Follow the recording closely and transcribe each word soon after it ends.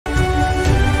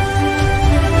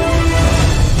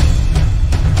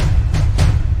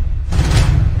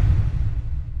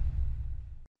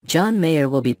John Mayer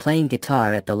will be playing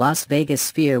guitar at the Las Vegas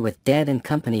Sphere with Dead &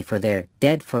 Company for their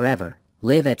Dead Forever,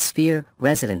 Live at Sphere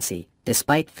residency,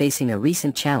 despite facing a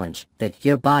recent challenge that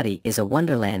Your Body is a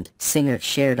Wonderland singer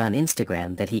shared on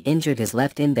Instagram that he injured his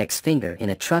left index finger in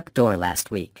a truck door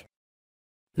last week.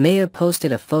 Mayer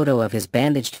posted a photo of his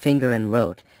bandaged finger and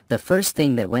wrote, "The first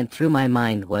thing that went through my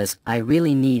mind was, I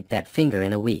really need that finger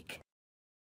in a week.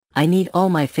 I need all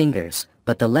my fingers,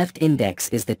 but the left index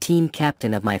is the team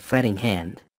captain of my fretting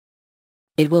hand.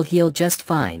 It will heal just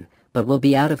fine, but will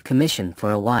be out of commission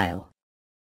for a while."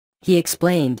 He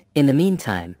explained, "In the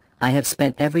meantime, I have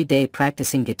spent every day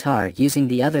practicing guitar using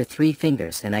the other 3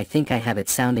 fingers and I think I have it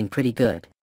sounding pretty good.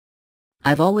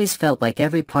 I've always felt like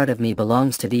every part of me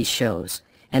belongs to these shows,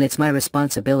 and it's my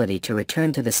responsibility to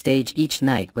return to the stage each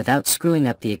night without screwing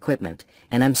up the equipment,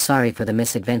 and I'm sorry for the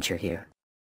misadventure here.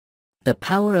 The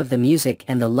power of the music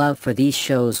and the love for these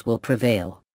shows will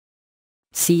prevail.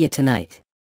 See you tonight."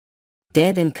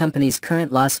 Dead & Company's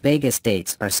current Las Vegas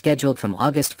dates are scheduled from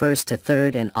August 1st to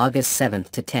 3rd and August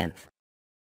 7th to 10th.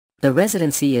 The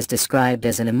residency is described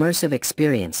as an immersive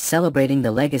experience celebrating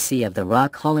the legacy of the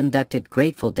Rock Hall inducted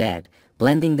Grateful Dead,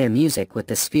 blending their music with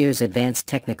the Sphere's advanced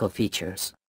technical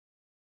features.